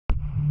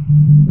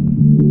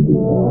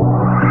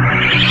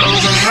Oh,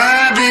 the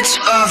habits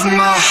of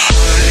my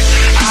heart,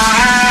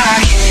 I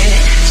can't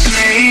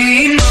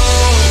say no.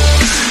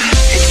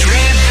 It's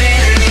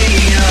ripping me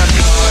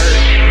apart.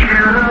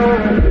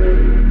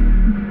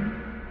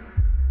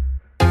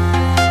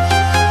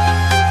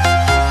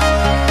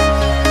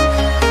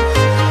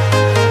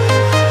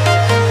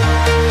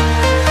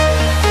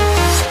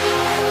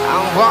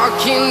 I'm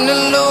walking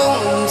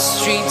alone, the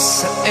streets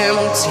are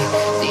empty.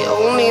 The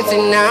only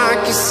thing I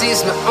can see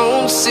is my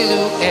own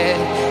silhouette.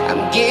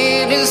 I'm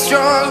getting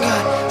stronger,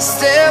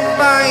 step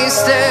by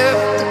step.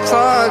 The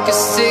clock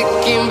is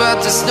ticking,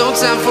 but there's no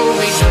time for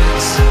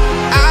regrets.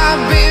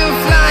 I've been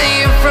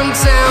flying from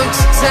town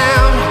to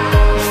town,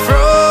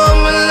 from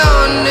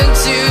London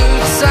to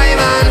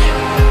Taiwan.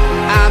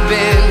 I've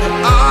been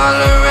all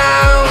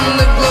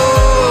around the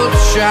globe,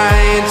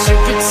 trying to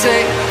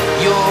protect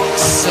your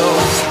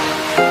soul.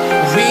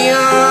 We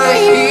are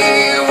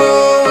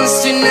heroes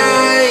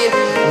tonight.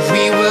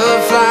 We will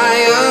fly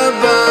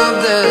above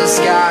the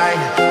sky.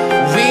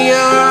 We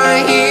are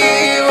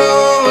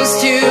heroes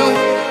tonight.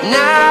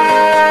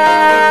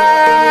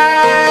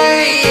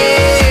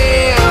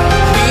 Yeah.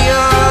 We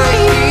are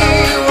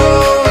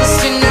heroes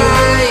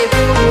tonight.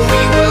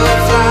 We will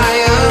fly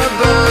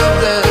above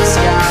the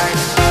sky.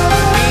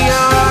 We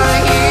are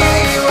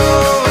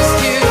heroes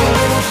tonight.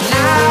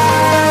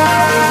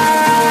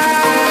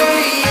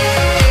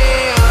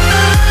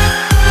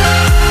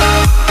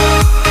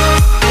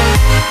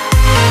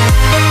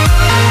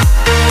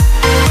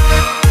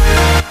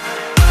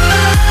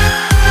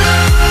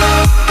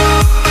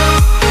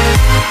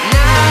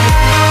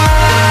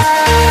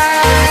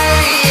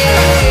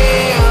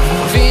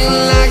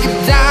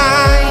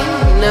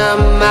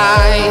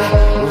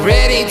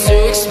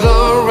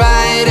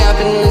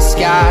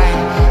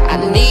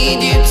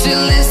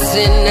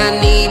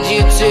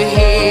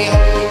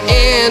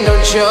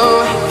 Show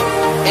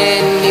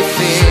any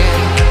fear.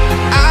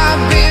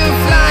 I've been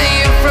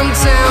flying from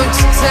town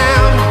to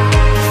town,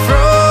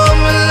 from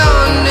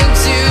London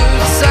to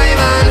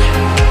Taiwan.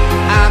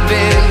 I've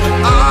been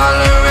all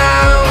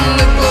around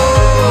the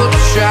globe,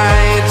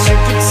 trying to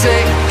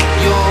protect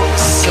your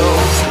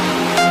soul.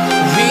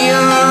 We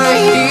are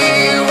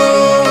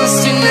heroes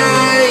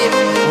tonight.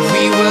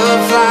 We will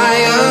fly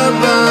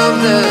above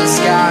the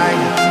sky.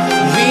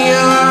 We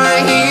are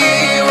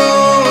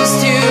heroes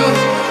tonight.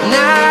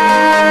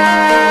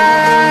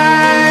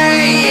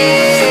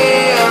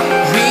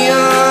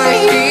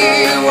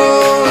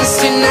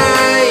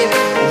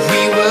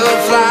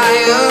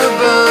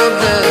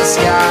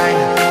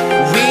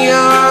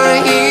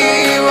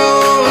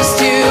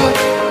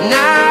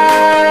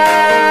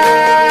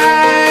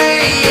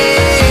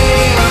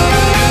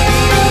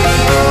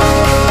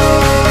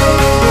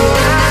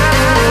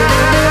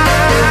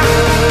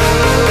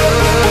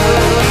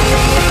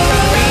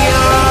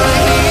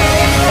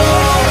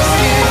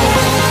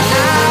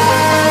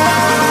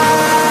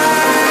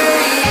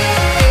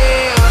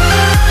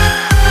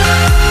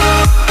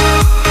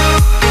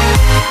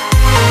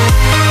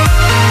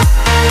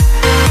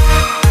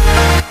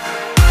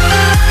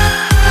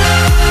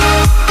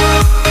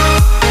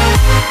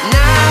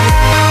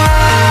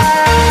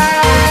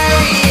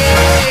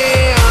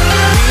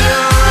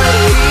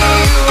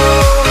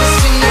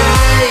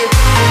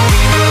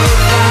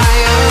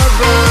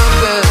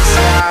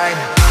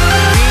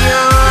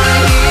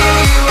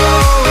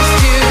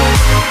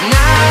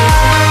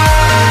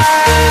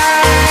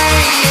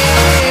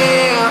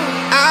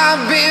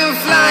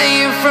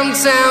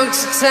 Town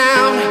to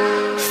town,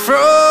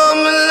 from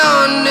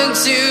London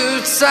to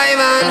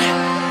Taiwan.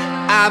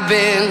 I've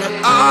been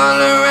all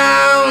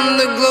around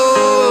the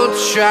globe,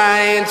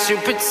 trying to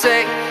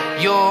protect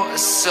your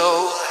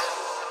soul.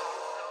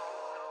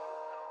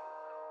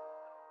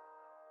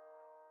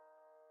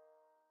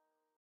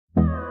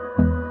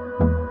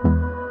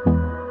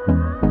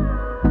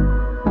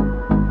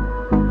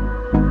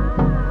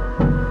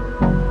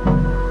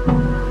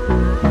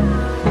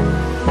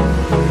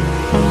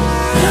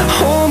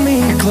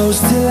 Close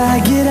till I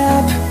get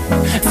up.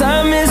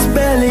 Time is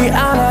barely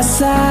on our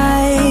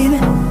side.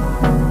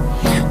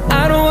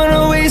 I don't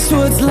wanna waste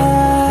what's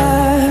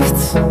left.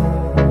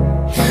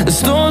 The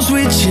storms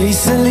we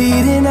chase are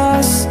leading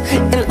us,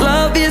 and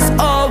love is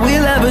all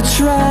we'll ever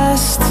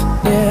trust.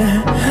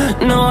 Yeah,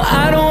 no,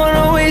 I don't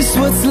wanna waste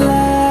what's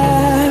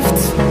left.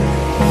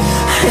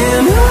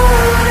 And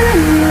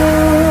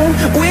on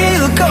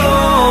we'll go,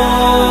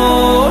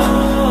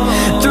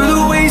 through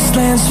the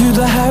wastelands, through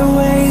the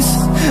highways,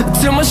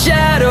 till my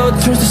shadow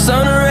turns to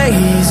sun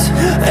rays.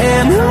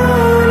 And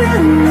on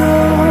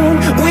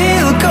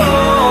we'll go,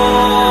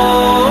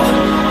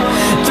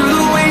 through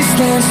the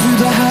wastelands, through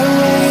the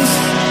highways.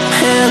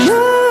 And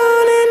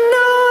on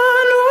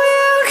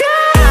we'll go.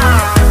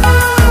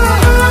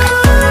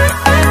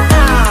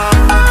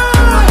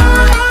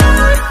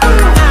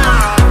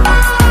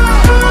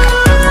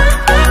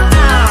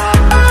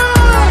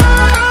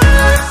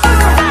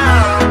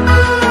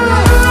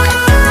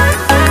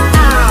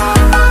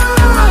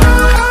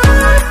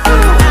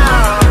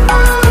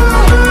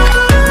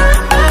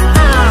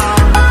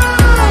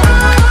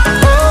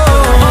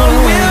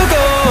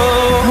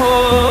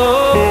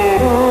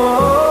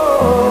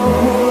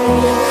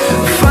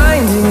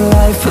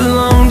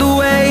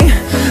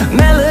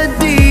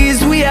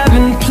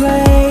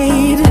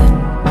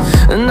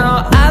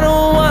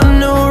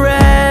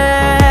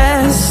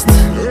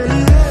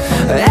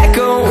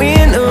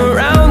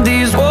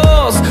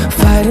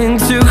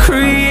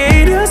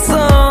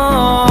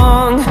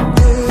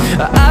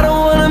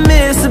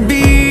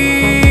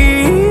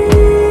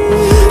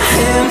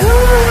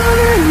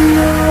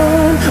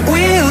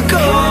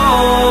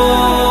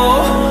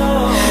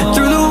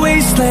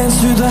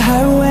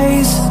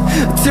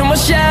 till my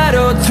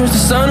shadow turns to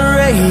sun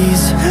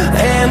rays.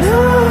 And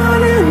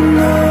on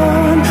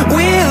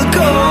we'll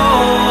go,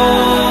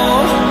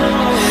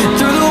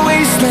 through the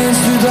wastelands,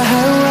 through the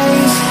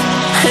highways.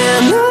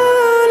 And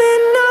on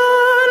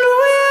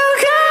we'll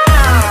go.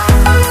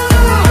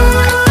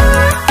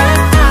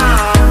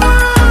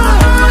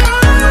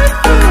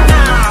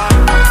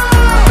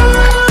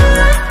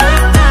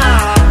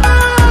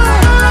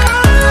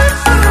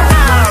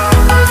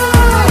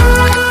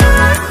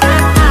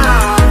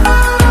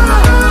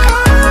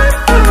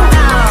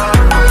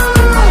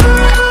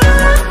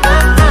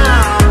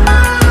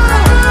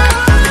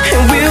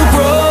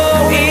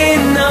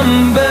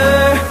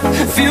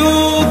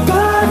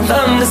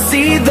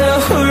 See the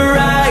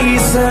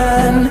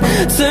horizon,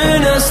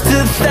 turn us to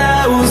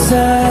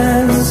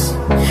thousands,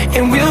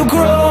 and we'll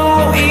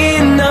grow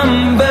in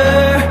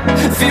number,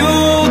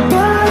 fueled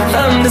by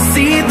them to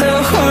see the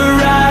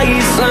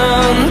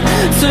horizon,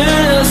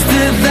 turn